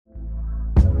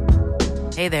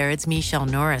Hey there, it's Michelle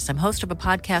Norris. I'm host of a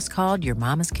podcast called Your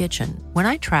Mama's Kitchen. When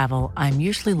I travel, I'm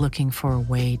usually looking for a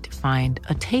way to find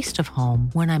a taste of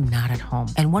home when I'm not at home.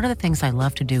 And one of the things I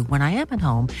love to do when I am at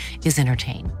home is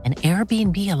entertain. And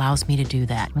Airbnb allows me to do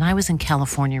that. When I was in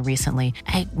California recently,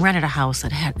 I rented a house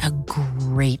that had a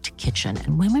great kitchen.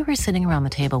 And when we were sitting around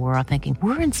the table, we were all thinking,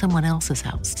 we're in someone else's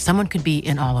house. Someone could be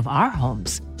in all of our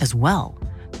homes as well.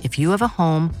 If you have a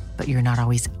home, but you're not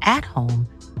always at home,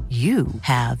 you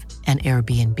have an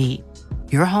Airbnb.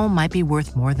 Your home might be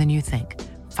worth more than you think.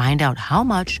 Find out how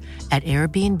much at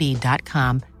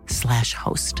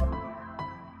airbnb.com/host.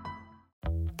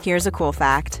 Here's a cool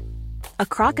fact. A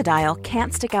crocodile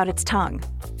can't stick out its tongue.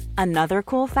 Another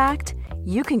cool fact,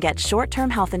 you can get short-term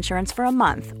health insurance for a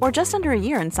month or just under a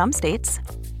year in some states.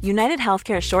 United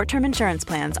Healthcare short-term insurance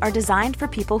plans are designed for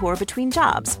people who are between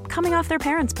jobs, coming off their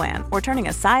parents' plan, or turning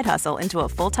a side hustle into a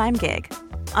full-time gig.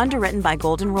 Underwritten by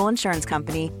Golden Rule Insurance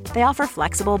Company, they offer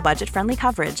flexible, budget-friendly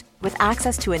coverage with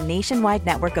access to a nationwide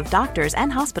network of doctors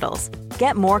and hospitals.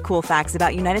 Get more cool facts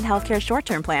about United Healthcare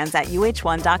short-term plans at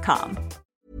uh1.com.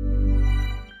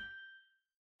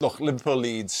 Look, Liverpool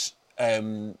Leeds,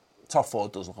 top four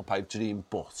does look a pipe dream,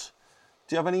 but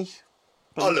do you have any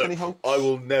hope? I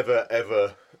will never,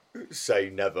 ever say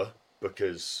never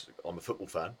because I'm a football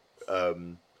fan.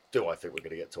 Do I think we're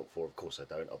going to get top four? Of course I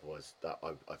don't. Otherwise,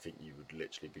 I think you would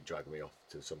literally be dragging me off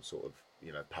to some sort of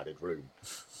padded room.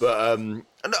 But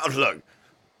look,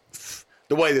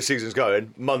 the way the season's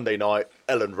going, Monday night,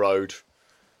 Elland Road,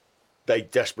 they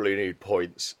desperately need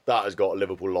points. That has got a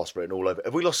Liverpool loss written all over.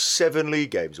 Have we lost 7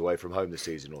 league games away from home this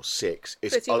season, or 6?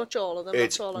 It's pretty much all of them.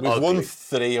 That's all I know. We've won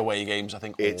 3 away games, I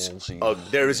think, all season.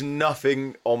 There is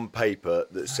nothing on paper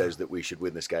that says that we should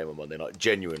win this game on Monday night,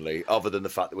 genuinely, other than the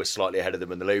fact that we're slightly ahead of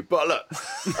them in the league. But look,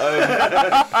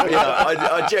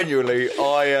 I genuinely,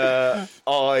 I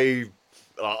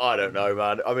don't know,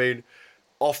 man. I mean,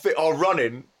 our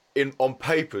running on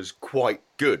paper's quite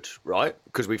good, right?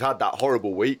 Because we've had that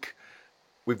horrible week.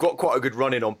 We've got quite a good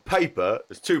run-in on paper.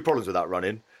 There's 2 problems with that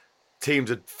run-in.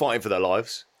 Teams are fighting for their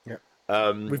lives. Yeah.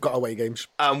 We've got away games.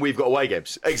 And we've got away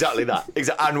games. Exactly that.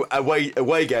 And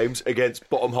away games against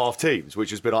bottom half teams,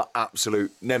 which has been our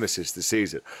absolute nemesis this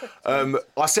season.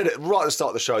 I said it right at the start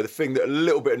of the show, the thing that a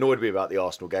little bit annoyed me about the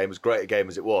Arsenal game, as great a game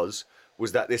as it was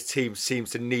that this team seems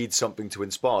to need something to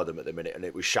inspire them at the minute, and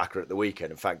it was Xhaka at the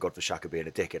weekend. And thank God for Xhaka being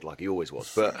a dickhead like he always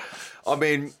was. But, I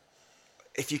mean,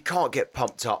 if you can't get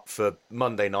pumped up for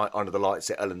Monday night under the lights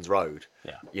at Elland Road,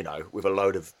 with a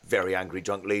load of very angry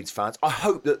drunk Leeds fans, I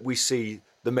hope that we see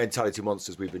the mentality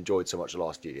monsters we've enjoyed so much the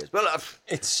last few years. But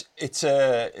it's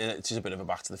a bit of a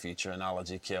Back to the Future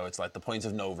analogy, Kyo. It's like the point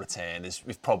of no return is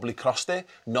we've probably crossed it.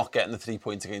 Not getting the 3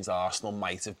 points against Arsenal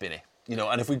might have been it,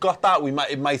 And if we got that,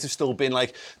 it might have still been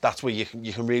like that's where you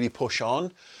can really push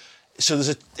on. So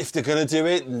if they're going to do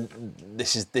it,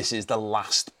 this is the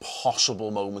last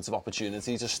possible moment of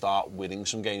opportunity to start winning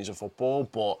some games of football.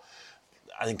 But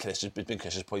I think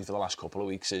Chris's point for the last couple of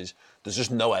weeks is there's just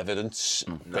no evidence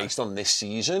based on this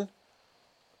season.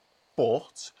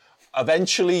 But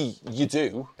eventually you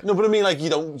do. No, but I mean, like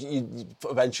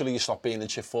eventually you stop being in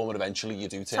shit form, and eventually you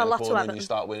do turn the corner and you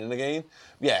start winning again.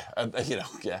 Yeah,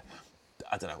 yeah.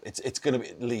 I don't know. It's going to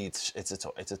be Leeds. It's a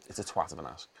twat of an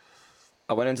ask.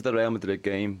 I went into the Real Madrid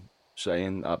game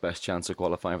saying our best chance of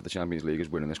qualifying for the Champions League is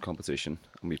winning this competition,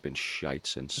 and we've been shite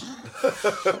since.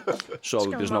 So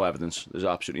there's no evidence. There's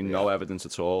absolutely no evidence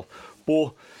at all.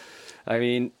 But I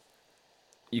mean,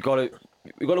 we've got to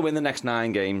win the next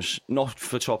 9 games, not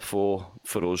for top 4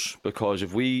 for us, because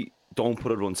if we don't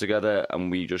put a run together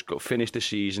and we just finish the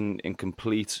season in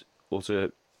complete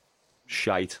utter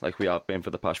shite like we have been for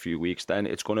the past few weeks, then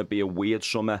it's going to be a weird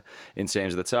summer in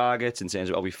terms of the targets, in terms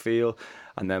of how we feel,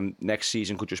 and then next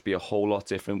season could just be a whole lot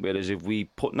different. Whereas if we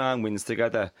put 9 wins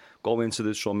together, go into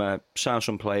the summer, sign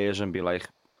some players and be like,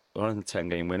 we're on a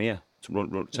 10-game win here,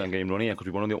 10-game run here because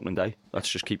we won on the opening day. Let's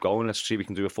just keep going. Let's see if we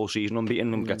can do a full season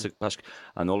unbeaten and get to Pasc.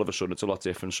 And all of a sudden it's a lot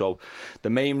different. So the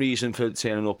main reason for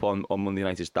turning up on Monday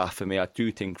night is that for me. I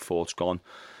do think Fort's gone,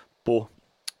 but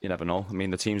you never know. I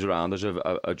mean, the teams around us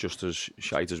are just as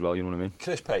shite as well, you know what I mean?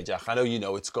 Chris Pajak, I know you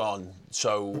know it's gone.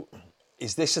 So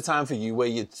is this a time for you where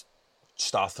you'd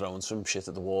start throwing some shit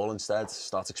at the wall instead?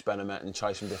 Start experimenting,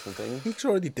 try some different things? He's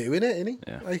already doing it, isn't he?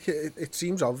 Yeah. Like, it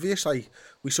seems obvious. Like,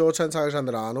 we saw Trent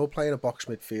Alexander-Arnold playing a box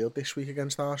midfield this week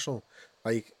against Arsenal.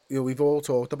 Like, we've all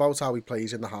talked about how he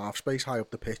plays in the half space high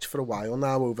up the pitch for a while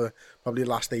now, over probably the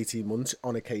last 18 months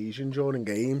on occasion during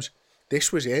games.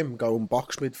 This was him going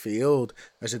box midfield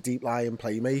as a deep-lying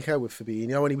playmaker with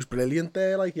Fabinho, and he was brilliant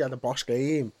there. Like, he had a boss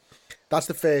game. That's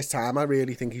the first time I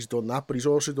really think he's done that, but he's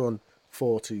also done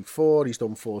 4-2-4, he's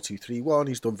done 4-2-3-1,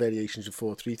 he's done variations of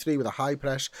 4-3-3 with a high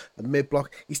press, a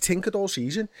mid-block. He's tinkered all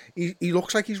season. He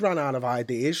looks like he's run out of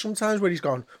ideas sometimes where he's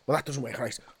gone, well, that doesn't work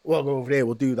right. We'll go over here,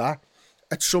 we'll do that.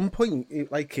 At some point,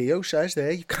 like Keogh says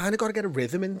there, you kind of got to get a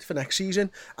rhythm in for next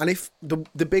season. And if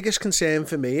the biggest concern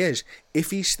for me is,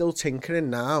 if he's still tinkering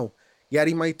now, yeah,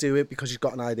 he might do it because he's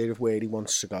got an idea of where he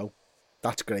wants to go.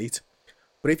 That's great.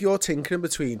 But if you're tinkering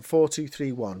between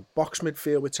 4-2-3-1, box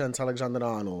midfield with Trent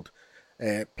Alexander-Arnold,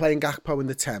 playing Gakpo in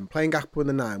the 10, playing Gakpo in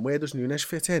the 9, where does Nunes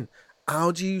fit in?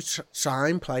 How do you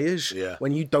sign players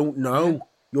when you don't know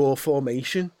your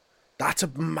formation? That's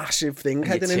a massive thing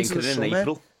heading into the summer. In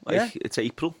April. It's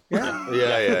April.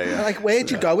 Yeah. Like, where'd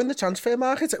you go in the transfer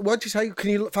market? What'd you say? Can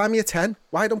you find me a 10?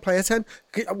 Why don't play a 10?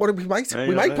 What we might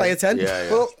play a 10.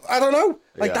 Well, I don't know.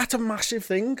 That's a massive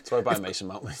thing. That's why I buy Mason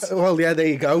Mount. Well, yeah, there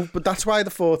you go. But that's why the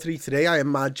 4-3-3, I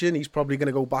imagine he's probably going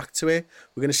to go back to it.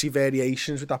 We're going to see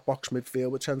variations with that box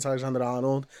midfield with Trent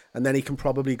Alexander-Arnold, and then he can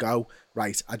probably go,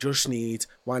 right, I just need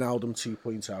Wijnaldum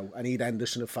 2.0. I need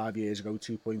Henderson of 5 years ago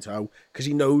 2.0, because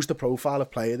he knows the profile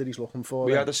of player that he's looking for.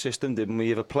 We had a system, didn't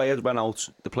we? If a player went out,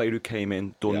 the player who came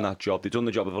in, done that job. They've done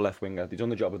the job of a left winger. They've done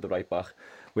the job of the right back.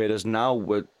 Whereas now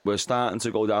we're starting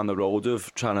to go down the road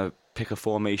of trying to pick a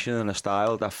formation and a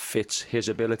style that fits his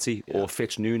ability or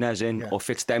fits Nunes in or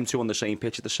fits them two on the same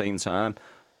pitch at the same time.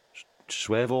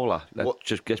 Swerve all that. Let's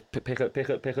just pick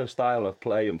a style of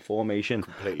play and formation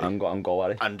and go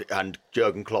at it. And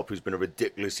Jurgen Klopp, who's been a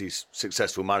ridiculously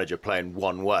successful manager playing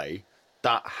one way,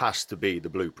 that has to be the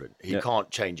blueprint. He can't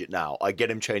change it now. I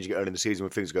get him changing it early in the season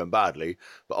when things are going badly,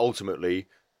 but ultimately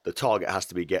the target has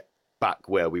to be get back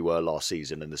where we were last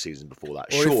season and the season before that,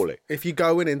 or surely. If you're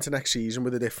going into next season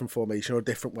with a different formation or a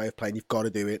different way of playing, you've got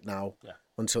to do it now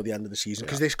until the end of the season,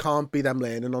 because this can't be them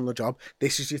learning on the job.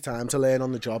 This is your time to learn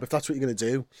on the job, if that's what you're going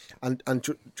to do.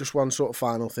 And just one sort of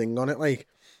final thing on it, like,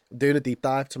 I'm doing a deep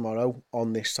dive tomorrow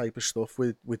on this type of stuff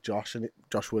with Josh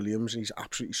Williams, and he's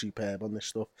absolutely superb on this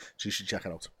stuff, so you should check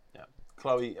it out.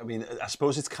 Chloe, I mean, I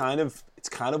suppose it's kind of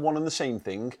one and the same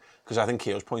thing, because I think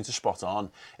Keogh's point is spot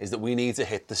on, is that we need to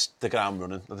hit the ground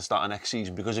running at the start of next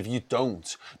season, because if you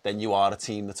don't, then you are a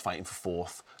team that's fighting for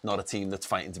fourth, not a team that's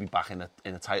fighting to be back in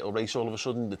a title race all of a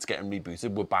sudden, that's getting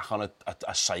rebooted. We're back on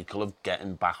a cycle of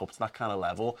getting back up to that kind of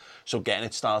level, so getting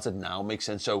it started now makes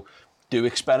sense. So do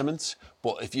experiments,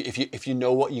 but if you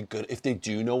know what you're good, if they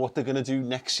do know what they're going to do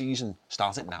next season,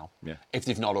 start it now. If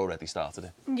they've not already started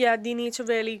it. Yeah, they need to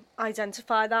really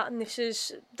identify that, and this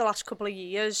is the last couple of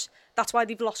years. That's why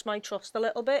they've lost my trust a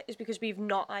little bit, is because we've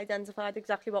not identified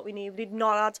exactly what we need. We've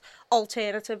not had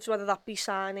alternatives, whether that be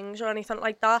signings or anything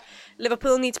like that.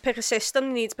 Liverpool need to pick a system,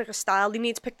 they need to pick a style, they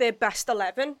need to pick their best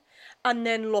 11, and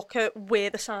then look at where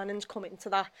the signings come into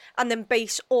that, and then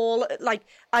base all, like,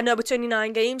 I know it's only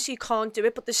 9 games, so you can't do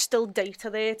it, but there's still data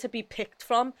there to be picked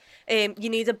from. You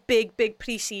need a big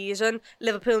pre-season.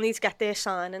 Liverpool need to get their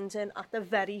signings in at the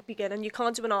very beginning. You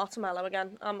can't do an Artemello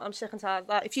again. I'm sick and tired of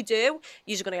that. If you do,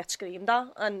 you're going to get screamed at,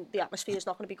 and the atmosphere is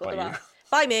not going to be good.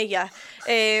 By me, yeah.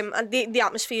 And the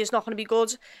atmosphere is not going to be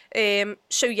good.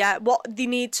 So yeah, what they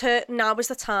need to, now is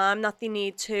the time that they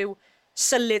need to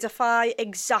solidify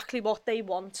exactly what they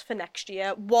want for next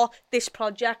year, what this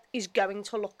project is going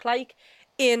to look like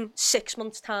in 6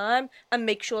 months' time, and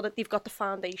make sure that they've got the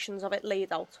foundations of it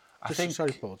laid out.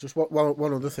 Sorry, Paul, just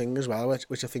one other thing as well,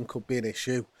 which I think could be an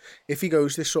issue. If he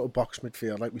goes this sort of box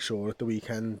midfield like we saw at the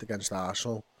weekend against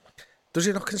Arsenal, does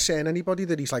it not concern anybody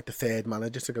that he's like the third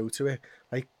manager to go to it?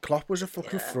 Like, Klopp was a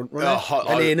fucking front runner,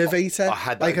 an innovator,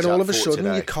 and all of a sudden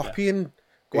you're copying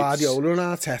Guardiola and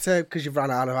Arteta because you've run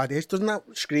out of ideas. Doesn't that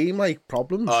scream like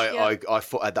problems? I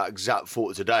had that exact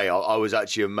thought today. I was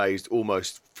actually amazed,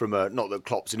 almost from not that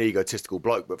Klopp's an egotistical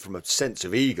bloke, but from a sense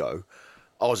of ego.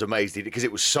 I was amazed because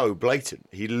it was so blatant.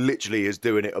 He literally is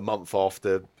doing it a month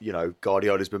after,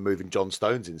 Guardiola's been moving John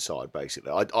Stones inside,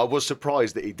 basically. I was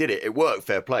surprised that he did it. It worked,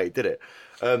 fair play, did it?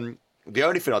 The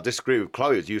only thing I disagree with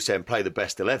Chloe is you saying play the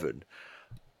best 11.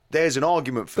 There's an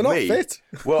argument for me. They're not fit.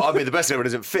 Well, I mean, the best 11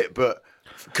 isn't fit, but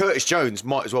Curtis Jones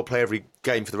might as well play every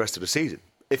game for the rest of the season.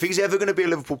 If he's ever going to be a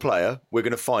Liverpool player, we're going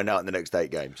to find out in the next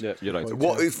 8 games. Yeah, you're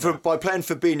right. By playing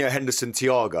Fabinho, Henderson,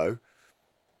 Thiago,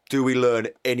 do we learn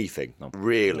anything,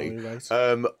 really? No,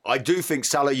 right. I do think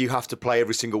Salah you have to play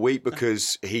every single week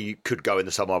because he could go in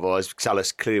the summer otherwise. Salah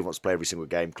clearly wants to play every single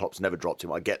game. Klopp's never dropped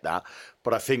him, I get that.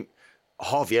 But I think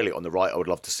Harvey Elliott on the right I would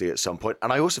love to see at some point.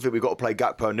 And I also think we've got to play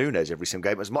Gakpo and Nunes every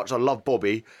single game. As much as I love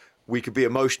Bobby, we could be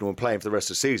emotional and playing for the rest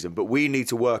of the season, but we need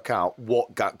to work out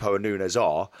what Gakpo and Nunes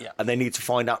are, and they need to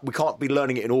find out. We can't be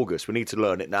learning it in August. We need to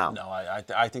learn it now. No,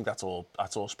 I think that's all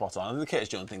spot on. I think the Curtis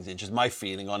Jones thing's interesting. My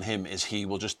feeling on him is he's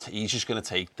just going to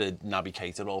take the Naby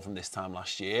Keita role from this time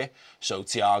last year. So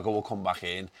Thiago will come back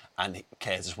in, and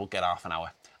Curtis will get half an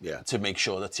hour. To make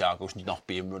sure that Thiago's not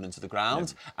being run into the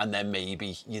ground, and then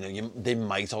maybe they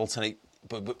might alternate.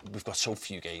 But we've got so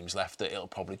few games left that it'll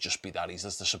probably just be that he's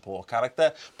just the support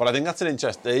character. But I think that's an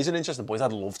interesting point.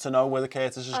 I'd love to know whether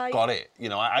Curtis has got it.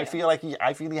 I feel like he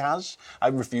has. I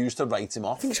refuse to write him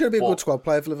off. I think he's going to be a good squad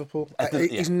player for Liverpool.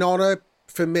 He's not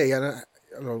for me, and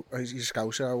he's a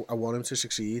Scouser. I want him to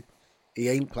succeed. He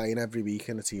ain't playing every week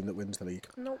in a team that wins the league.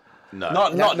 No.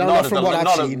 Not from what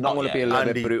I've seen. I'm going to be a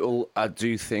little bit brutal. I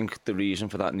do think the reason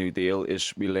for that new deal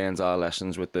is we learned our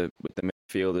lessons with the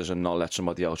midfielders and not let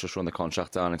somebody else just run the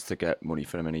contract down. It's to get money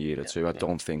for him in a year or two. I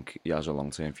don't think he has a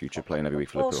long-term future playing every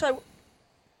week for Liverpool. Also,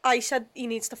 I said he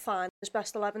needs to find his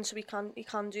best 11, so he can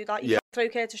do that. You can throw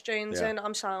Curtis Jones in.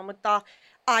 I'm sound with that.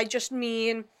 I just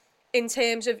mean in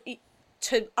terms of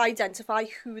to identify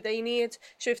who they need.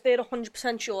 So if they're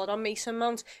 100% sure on Mason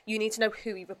Mount, you need to know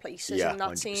who he replaces in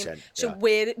that team. So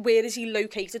where is he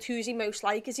located? Who is he most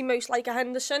like? Is he most like a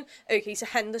Henderson? Okay, so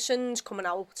Henderson's coming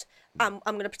out. I'm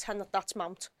going to pretend that that's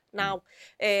Mount now.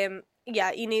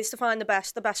 He needs to find the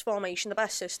best formation, the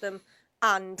best system,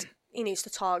 and he needs to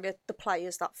target the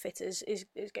players that fit his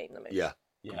game the most. Yeah.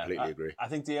 Completely agree. I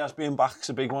think Diaz being back's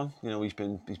a big one. He's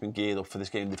been geared up for this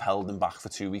game. They've held him back for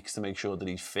 2 weeks to make sure that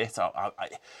he's fit. I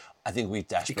think we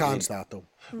desperately... He can't start though.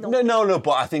 No.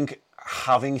 But I think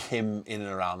having him in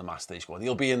and around the matchday squad,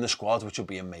 he'll be in the squad, which will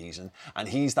be amazing. And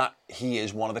he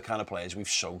is one of the kind of players we've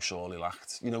so sorely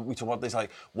lacked. We talk about this, like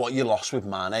what you lost with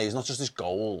Mane is not just his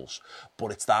goals,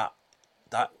 but it's that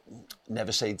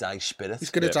never say die spirit. He's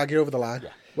going to drag you over the line.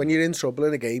 Yeah. When you're in trouble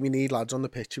in a game, you need lads on the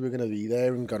pitch who are going to be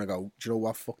there and going to go, do you know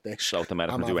what, fuck this. South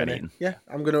America do anything. Yeah,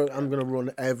 I'm gonna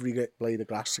run every blade of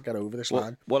grass to get over this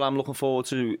line. What I'm looking forward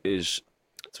to is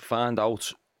to find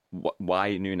out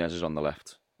why Nunes is on the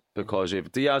left. Because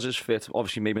if Diaz is fit,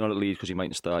 obviously maybe not at Leeds because he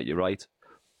mightn't start, you're right.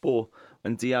 But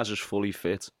when Diaz is fully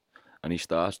fit and he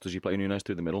starts, does he play Nunes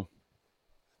through the middle?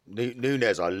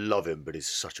 Nunes, I love him, but he's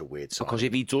such a weird sign. Because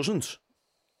if he doesn't,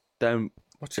 then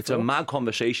it's a mad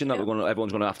conversation that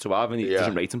everyone's going to have, and he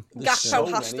doesn't rate him.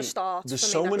 Gakpo has to start. There's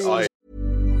so many.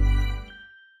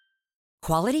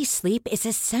 Quality sleep is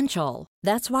essential.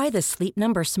 That's why the Sleep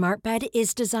Number Smart Bed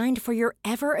is designed for your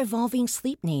ever-evolving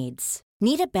sleep needs.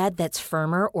 Need a bed that's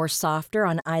firmer or softer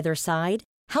on either side?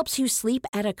 Helps you sleep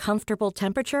at a comfortable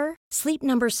temperature? Sleep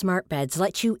Number Smart Beds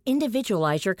let you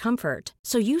individualize your comfort,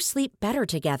 so you sleep better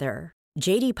together.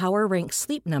 J.D. Power ranks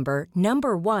Sleep Number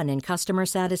number 1 in customer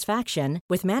satisfaction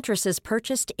with mattresses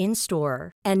purchased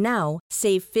in-store. And now,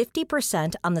 save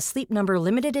 50% on the Sleep Number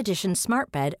Limited Edition Smart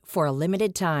Bed for a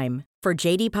limited time. For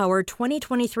J.D. Power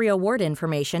 2023 award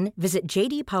information, visit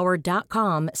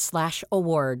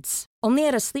jdpower.com/awards. Only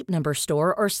at a Sleep Number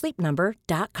store or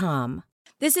sleepnumber.com.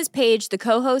 This is Paige, the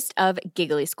co-host of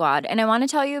Giggly Squad, and I want to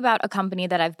tell you about a company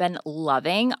that I've been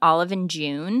loving, Olive &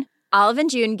 June. Olive &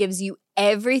 June gives you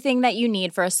everything that you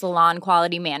need for a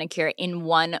salon-quality manicure in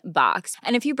one box.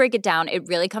 And if you break it down, it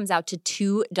really comes out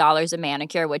to $2 a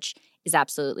manicure, which is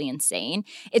absolutely insane.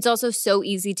 It's also so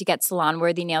easy to get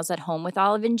salon-worthy nails at home with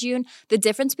Olive & June. The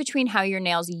difference between how your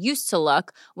nails used to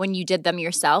look when you did them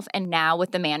yourself and now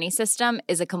with the Mani system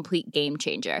is a complete game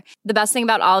changer. The best thing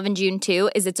about Olive & June, too,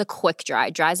 is it's a quick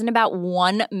dry. Dries in about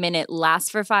 1 minute,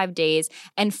 lasts for 5 days,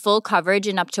 and full coverage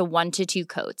in up to 1 to 2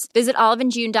 coats. Visit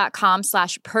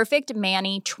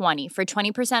oliveandjune.com/perfectmani20 for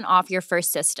 20% off your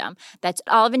first system. That's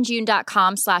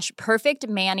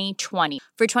oliveandjune.com/perfectmani20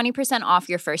 for 20% off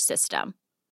your first system.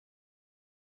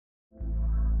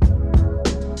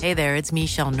 Hey there, it's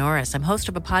Michelle Norris. I'm host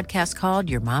of a podcast called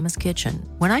Your Mama's Kitchen.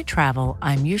 When I travel,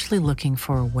 I'm usually looking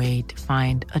for a way to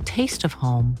find a taste of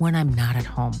home when I'm not at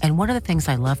home. And one of the things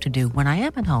I love to do when I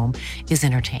am at home is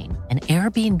entertain. And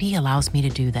Airbnb allows me to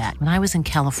do that. When I was in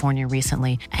California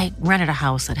recently, I rented a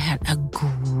house that had a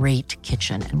great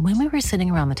kitchen. And when we were sitting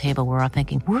around the table, we were all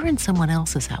thinking, we're in someone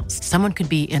else's house. Someone could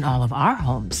be in all of our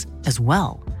homes as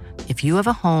well. If you have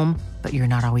a home, but you're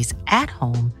not always at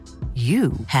home,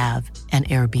 you have an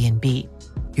Airbnb.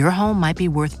 Your home might be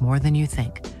worth more than you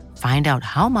think. Find out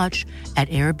how much at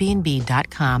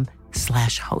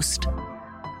airbnb.com/host.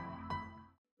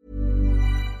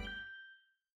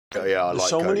 There's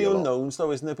so many unknowns,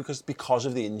 though, isn't there? Because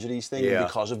of the injuries thing, and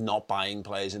because of not buying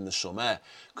players in the summer.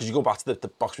 Because you go back to the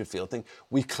box midfield thing,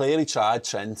 we clearly tried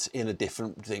Trent in a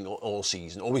different thing all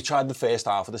season. Or we tried the first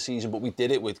half of the season, but we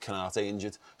did it with Kanate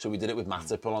injured. So we did it with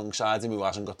Matip alongside him, who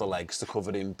hasn't got the legs to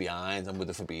cover him behind, and with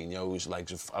the Fabinho, whose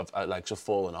legs have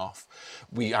fallen off.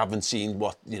 We haven't seen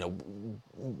what,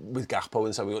 with Gakpo,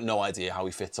 and so we've got no idea how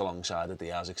he fits alongside the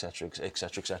Diaz, etc.,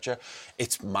 etc., etc.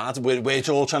 It's mad. We're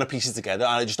all trying to piece it together,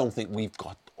 and I just don't think we've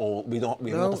got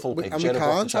the full picture. And we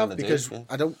can't have, because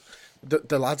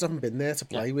the lads haven't been there to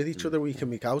play with each other week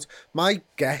in, week out. My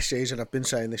guess is, and I've been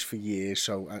saying this for years,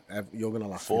 so you're going to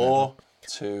laugh. 4,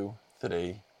 2,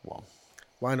 3, 1.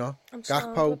 Why not?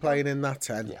 Gakpo playing in that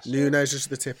 10. Yes. Nunes is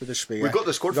the tip of the spear. We've got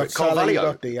the squad for it.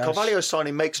 Carvalho's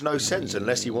signing makes no sense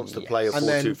unless he wants to play a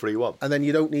 4-2-3-1. And then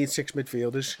you don't need 6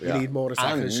 midfielders. You need more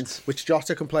attackers, which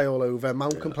Jota can play all over,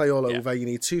 Mount can play all over. You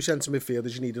need 2 centre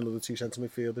midfielders. You need another 2 centre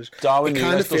midfielders. Darwin it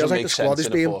kind of feels like the squad is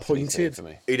being pointed. For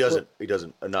me. He doesn't.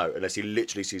 No, unless he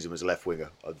literally sees him as a left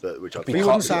winger. Which I he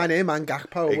wouldn't sign him and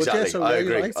Gakpo, exactly. would you? So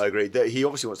I agree. He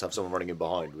obviously wants to have someone running in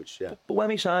behind, But when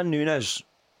we signed Nunes,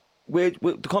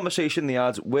 the conversation they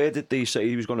had, where did they say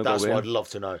he was going to go in? That's what I'd love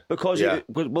to know. Because it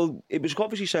was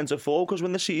obviously centre forward, because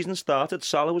when the season started,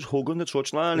 Salah was hugging the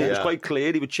touchline. It was quite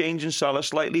clear he was changing Salah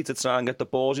slightly to try and get the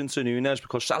balls into Nunes,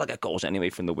 because Salah get goals anyway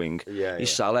from the wing.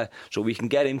 He's Salah, so we can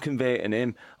get him converting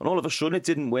him. And all of a sudden it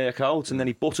didn't work out, and then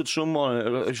he buttered someone. It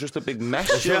was just a big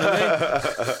mess. You know what I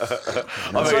mean?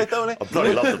 That's right, don't it? I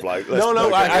bloody love the bloke.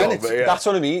 That's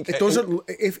what I mean.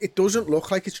 It doesn't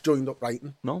look like it's joined up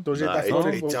writing. No, does it?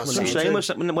 It doesn't. I'm saying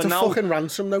we're now fucking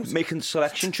ransom note. Making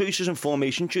selection choices and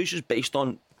formation choices based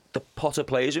on the pot of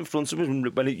players in front of us.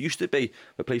 When it used to be,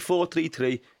 we play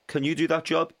 4-3-3. Can you do that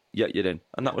job? Yeah, you're in.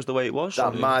 And that was the way it was.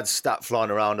 That mad stat flying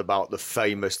around about the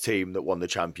famous team that won the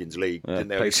Champions League. Didn't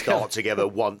they only start together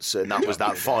once, and that was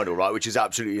that final, right? Which is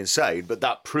absolutely insane. But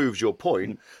that proves your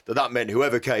point, that meant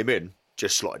whoever came in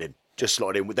just slotted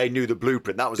in. They knew the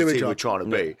blueprint. That was the team we were trying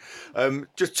to be.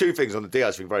 Just 2 things on the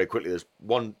Diaz thing very quickly. There's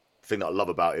one thing that I love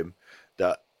about him,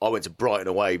 that I went to Brighton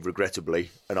away,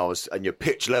 regrettably, and you're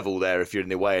pitch level there if you're in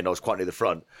the away, and I was quite near the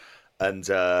front. And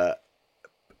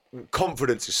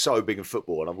confidence is so big in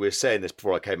football, and we were saying this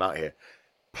before I came out here.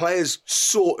 Players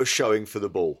sort of showing for the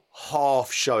ball,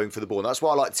 half showing for the ball. And that's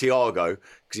why I like Thiago,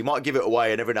 because he might give it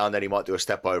away, and every now and then he might do a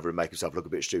step over and make himself look a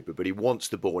bit stupid, but he wants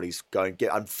the ball, and he's going,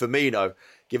 and Firmino,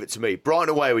 give it to me. Brighton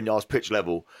away when I was pitch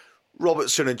level,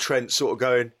 Robertson and Trent sort of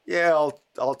going,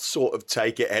 I'll sort of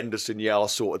take it. Henderson, I'll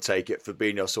sort of take it.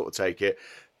 Fabinho, I'll sort of take it.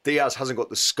 Diaz hasn't got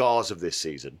the scars of this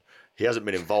season. He hasn't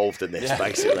been involved in this,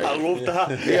 basically. I love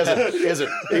that. He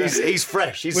hasn't. He's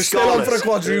fresh. We're still on for a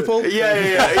quadruple. Yeah.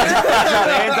 He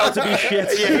hasn't how to be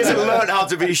shit. He hasn't learned how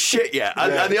to be shit yet.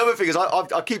 And the other thing is,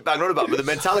 I keep banging on about the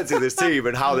mentality of this team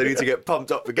and how they need to get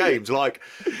pumped up for games. Like,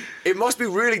 it must be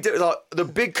really like the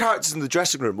big characters in the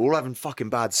dressing room are all having fucking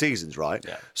bad seasons, right?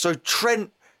 Yeah. So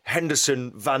Trent,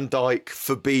 Henderson, Van Dijk,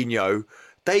 Fabinho,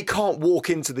 they can't walk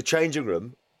into the changing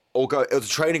room or go to the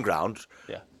training ground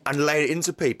and lay it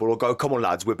into people or go, come on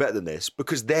lads, we're better than this,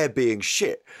 because they're being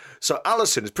shit. So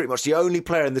Alisson is pretty much the only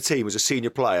player in the team as a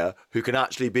senior player who can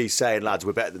actually be saying, lads,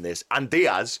 we're better than this. And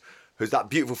Diaz, who's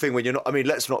that beautiful thing when you're not,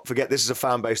 let's not forget, this is a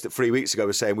fan base that 3 weeks ago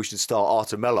was saying we should start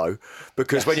Arthur Melo,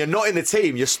 because when you're not in the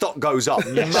team, your stock goes up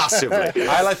massively.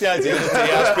 I like the idea of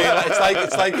Diaz being like,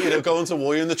 it's like going to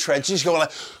war in the trenches, going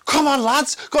like, come on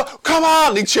lads, come on,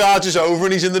 and he charges over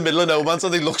and he's in the middle of no man's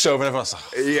and he looks over and everyone's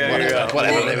like,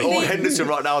 whatever. Or Henderson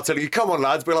right now telling you, come on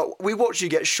lads, be like, we watched you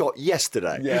get shot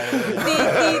yesterday.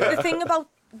 The thing about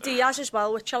Diaz as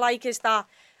well, which I like, is that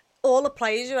all the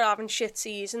players who are having shit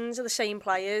seasons are the same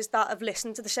players that have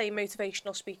listened to the same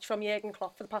motivational speech from Jurgen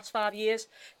Klopp for the past 5 years.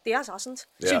 Diaz hasn't.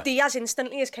 So Diaz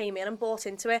instantly has came in and bought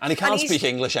into it. And he can't speak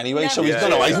English anyway, so he's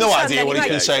no idea what he's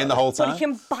been saying the whole time. But he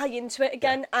can buy into it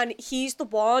again, and he's the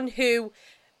one who,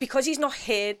 because he's not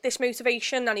heard this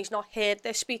motivation and he's not heard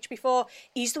this speech before,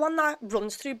 he's the one that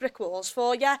runs through brick walls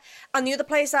for you. And the other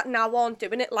players that now aren't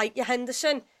doing it, like your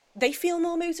Henderson, they feel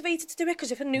more motivated to do it,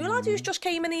 because if a new lad who's just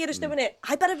came in here is doing it,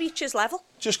 I better reach his level.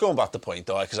 Just going back to the point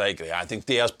though, because I agree, I think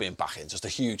Diaz being back in is just a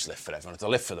huge lift for everyone. It's a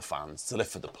lift for the fans, it's a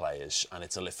lift for the players, and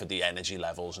it's a lift for the energy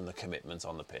levels and the commitment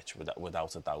on the pitch,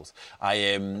 without a doubt.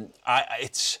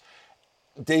 It's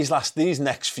these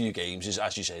next few games is,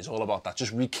 as you say, it's all about that,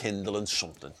 just rekindling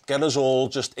something, get us all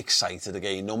just excited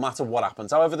again, no matter what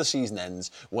happens, however the season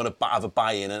ends. We want to have a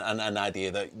buy-in and an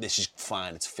idea that this is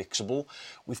fine, it's fixable.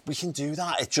 We can do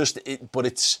that. But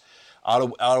it's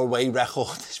our away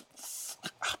record is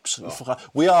absolutely.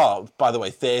 We are, by the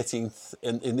way, 13th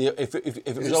in the. If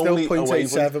it was It's only still away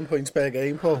 0.87 points per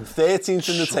game, Paul. 13th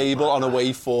in the table on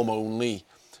away form only.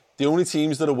 The only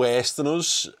teams that are worse than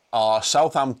us are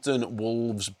Southampton,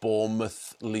 Wolves,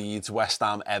 Bournemouth, Leeds, West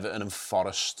Ham, Everton, and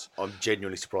Forest. I'm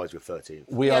genuinely surprised we're 13th.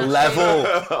 We are level.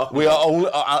 we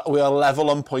are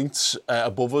level on points.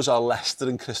 Above us are Leicester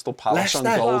and Crystal Palace on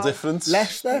goal difference.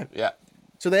 Leicester. Yeah.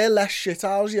 So they're less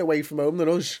shithousey away from home than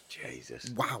us.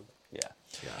 Jesus. Wow. Yeah.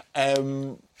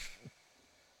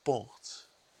 But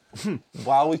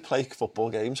while we play football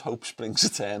games, hope springs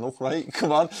eternal, right?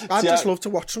 Come on. I'd just love to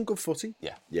watch some good footy.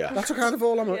 Yeah. That's kind of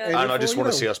all I'm And I just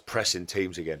want to see us pressing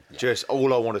teams again. Just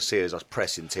all I want to see is us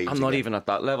pressing teams I'm not even at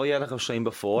that level yet, like I was saying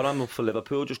before. I'm up for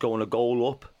Liverpool, just going a goal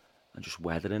up and just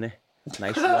weathering it. A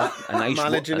nice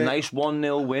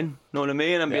 1-0 win, know what I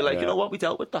mean? And be like, you know what, we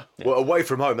dealt with that. Well, away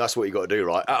from home, that's what you got to do,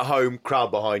 right? At home, crowd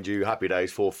behind you, happy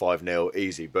days, 4-5-0,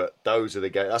 easy. But those are the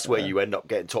games. That's where you end up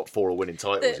getting top 4 or winning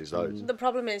titles. Is those. The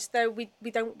problem is, though, we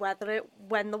don't weather it.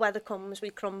 When the weather comes,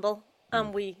 we crumble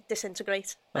and we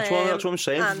disintegrate. That's what I'm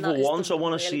saying. For once, I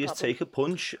want to see us problem. take a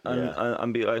punch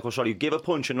and be like, oh, sorry, give a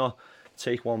punch and not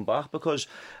take one back. Because,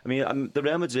 I mean, the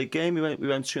Real Madrid game, we went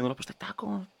 2-0 up. I was like, that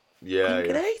going. Yeah.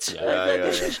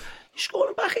 You're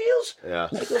scoring back heels. Yeah.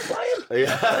 Like they're flying.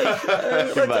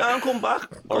 Let down, come back.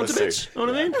 On to bits. Know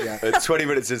what I mean? Yeah. 20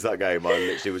 minutes since that game, I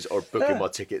literally was booking my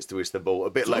tickets to Istanbul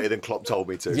a bit later than Klopp told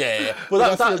me to. Yeah.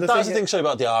 Well, that's the thing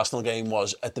about the Arsenal game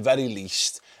was, at the very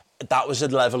least, that was a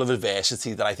level of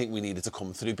adversity that I think we needed to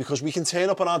come through, because we can turn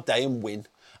up on our day and win.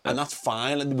 And that's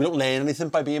fine, and we don't learn anything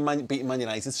by beating Man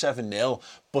United 7-0.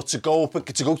 But to go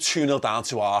 2-0 down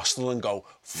to Arsenal and go,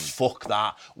 fuck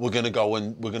that, we're gonna go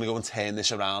and turn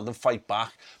this around and fight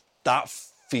back. That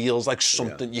feels like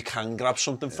something you can grab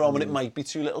something from, and it might be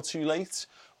too little, too late.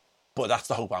 But that's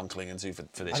the hope I'm clinging to for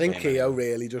this game. I think Keogh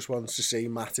really just wants to see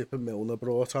Matip and Milner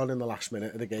brought on in the last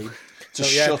minute of the game.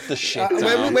 Shut the shit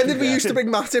down. When did we used to bring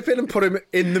Matip in and put him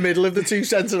in the middle of the two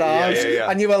centre-halves?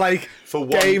 And you were like,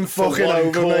 game fucking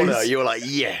over, corner, mate. you were like,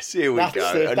 yes, here we That's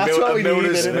go. it. That's what we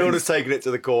needed. Milner's taking it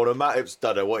to the corner. Matip's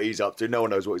don't know what he's up to. No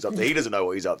one knows what he's up to. He doesn't know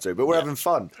what he's up to, but we're having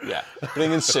fun. Yeah.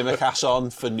 Bringing Tsimikas on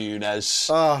for Nunes.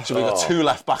 So we've got 2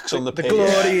 left-backs on the pitch. The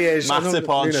glory is... Matip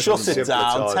on, shut it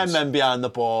down, 10 times. men behind the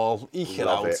ball, eke it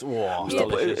out. Yeah,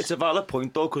 but it's a valid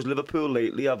point though, because Liverpool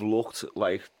lately have looked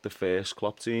like the first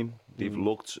Klopp team. They've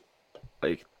looked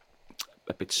like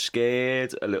a bit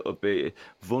scared, a little bit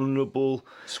vulnerable,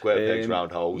 square pegs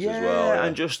round holes as well, yeah,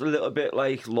 and just a little bit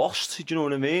like lost. Do you know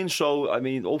what I mean? So I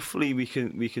mean, hopefully we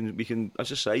can.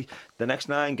 As I say, the next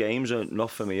 9 games are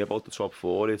not for me about the top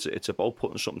 4. It's about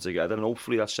putting something together, and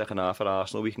hopefully that second half at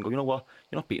Arsenal we can go. You know what?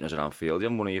 You're not beating us at Anfield. You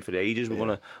haven't won here for ages. We're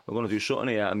gonna do something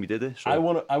here, and we did it. So. I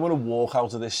want to walk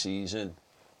out of this season.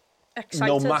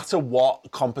 Excited. No matter what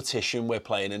competition we're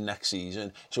playing in next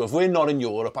season. So if we're not in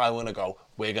Europe, I want to go,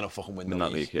 we're going to fucking win the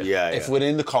league. If we're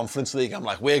in the Conference League, I'm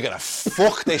like, we're going to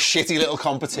fuck this shitty little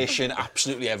competition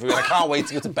absolutely everywhere. I can't wait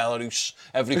to go to Belarus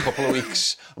every couple of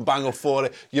weeks and bang up for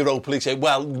it. Europa League, say,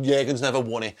 well, Jurgen's never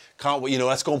won it. Can't wait,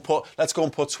 let's go and put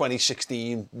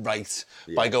 2016 right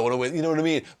by going away. You know what I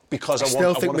mean? Because I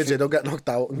still think Madrid will get knocked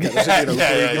out and get us in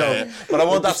Europa League. But I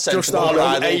want that sense of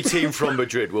a team from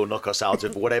Madrid will knock us out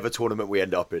of whatever tournament we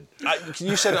end up in.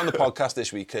 You said it on the podcast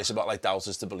this week, Chris, about like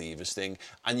doubters to believers thing,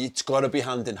 and it's got to be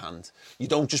hand in hand. You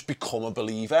don't just become a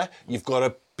believer; you've got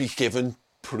to be given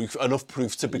enough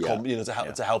proof to become,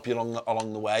 to help you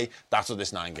along the way. That's what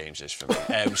this 9 games is for me.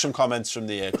 Some comments from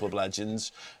the club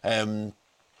legends.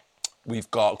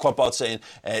 We've got Quadbot saying,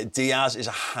 Diaz is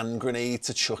a hand grenade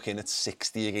to chuck in at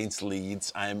 60 against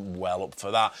Leeds. I am well up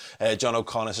for that. John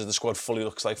O'Connor says the squad fully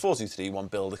looks like 4-2-3-1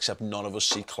 build, except none of us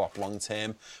see Klopp long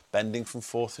term. Bending from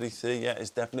 4-3-3, yeah, is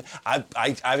definitely... I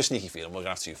have a sneaky feeling we're going to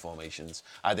have 2 formations.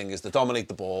 I think it's to dominate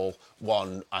the ball,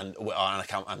 one, and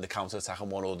the counter-attack,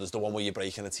 and one, or there's the one where you're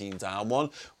breaking a team down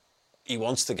one. He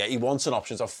wants an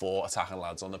option to have 4 attacking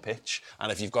lads on the pitch,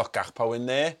 and if you've got Gakpo in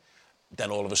there, then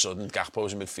all of a sudden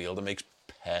Gakpo's in midfield. It makes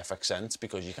perfect sense,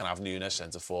 because you can have Nunes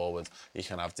centre forward, you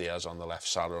can have Diaz on the left,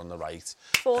 Sarah on the right,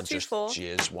 4-2-4. and just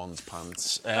jizz one's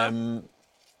pants.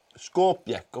 Score,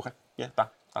 yeah, okay, yeah,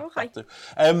 that do.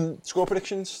 Score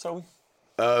predictions, Toby?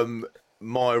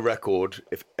 My record,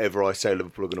 if ever I say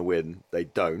Liverpool are going to win, they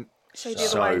don't.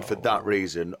 So for that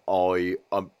reason, I'm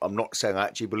not saying I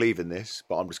actually believe in this,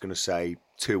 but I'm just going to say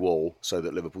 2-2 so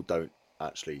that Liverpool don't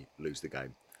actually lose the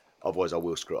game. Otherwise, I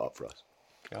will screw it up for us.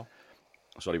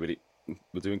 Sorry, buddy.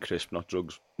 We're doing crisp, not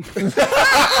drugs.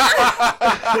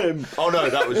 Oh no,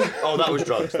 that was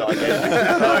drugs. That I gave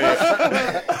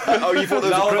you. Oh, you thought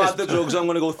there was Now a I've crisp? had the drugs, I'm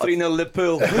going to go 3-0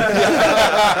 Liverpool.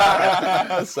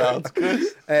 Sounds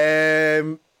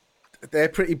good. They're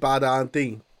pretty bad, aren't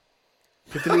they?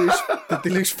 Did they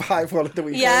lose 5-1 at the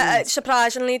weekend? Yeah,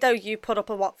 surprisingly though, you put up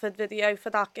a Watford video for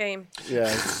that game.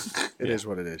 Yeah, it is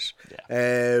what it is.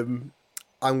 Yeah.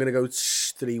 I'm going to go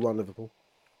 3-1 Liverpool.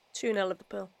 2-0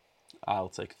 Liverpool. I'll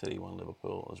take 3-1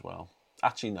 Liverpool as well.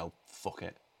 Actually, no, fuck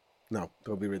it. No,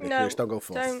 don't be ridiculous. No, don't go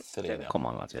for it. don't. 3-0. Come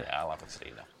on, lads. Yeah, I'll have a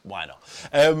 3-0. Why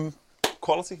not?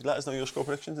 Quality, let us know your score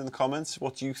predictions in the comments.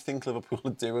 What do you think Liverpool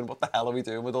are doing? What the hell are we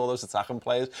doing with all those attacking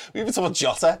players? We even talked about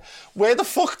Jota. Where the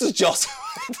fuck does Jota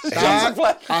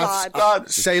play?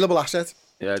 Saleable asset.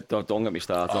 Yeah, don't get me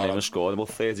started. Don't even scored about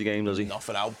 30 games, has he?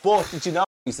 Nothing out. But did you know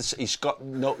he's got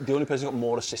the only person who got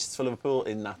more assists for Liverpool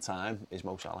in that time is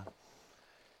Mo Salah.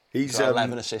 He's got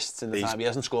 11 assists in the time. He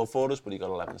hasn't scored for us, but he got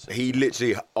 11 assists. He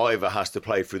literally either has to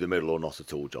play through the middle or not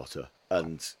at all, Jota.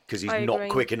 And because he's not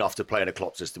quick enough to play in a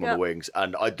Klopp system on the wings.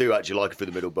 And I do actually like him through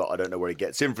the middle, but I don't know where he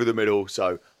gets in through the middle.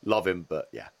 So love him, but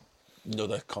yeah.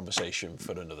 Another conversation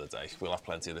for another day. We'll have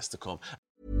plenty of this to come.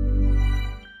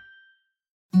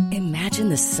 Imagine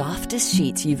the softest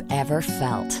sheets you've ever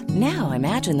felt. Now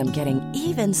imagine them getting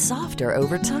even softer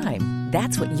over time.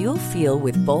 That's what you'll feel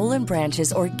with Boll &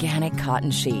 Branch's organic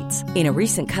cotton sheets. In a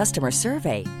recent customer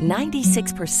survey,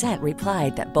 96%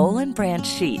 replied that Boll & Branch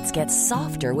sheets get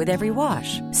softer with every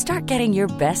wash. Start getting your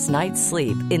best night's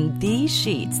sleep in these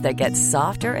sheets that get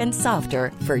softer and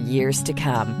softer for years to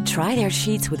come. Try their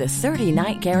sheets with a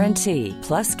 30-night guarantee.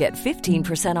 Plus, get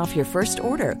 15% off your first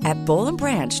order at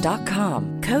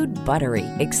bollandbranch.com. Code BUTTERY.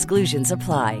 Exclusions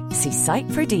apply. See site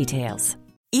for details.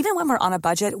 Even when we're on a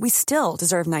budget, we still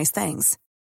deserve nice things.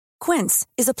 Quince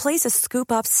is a place to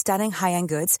scoop up stunning high-end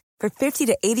goods for 50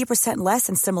 to 80% less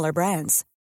than similar brands.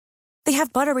 They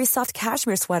have buttery soft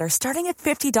cashmere sweaters starting at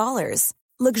 $50,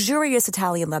 luxurious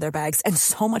Italian leather bags, and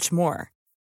so much more.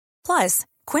 Plus,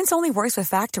 Quince only works with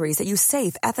factories that use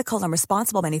safe, ethical, and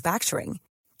responsible manufacturing.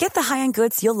 Get the high-end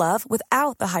goods you'll love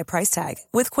without the high price tag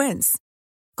with Quince.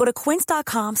 Go to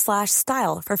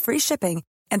quince.com/style for free shipping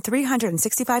and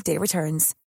 365-day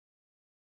returns.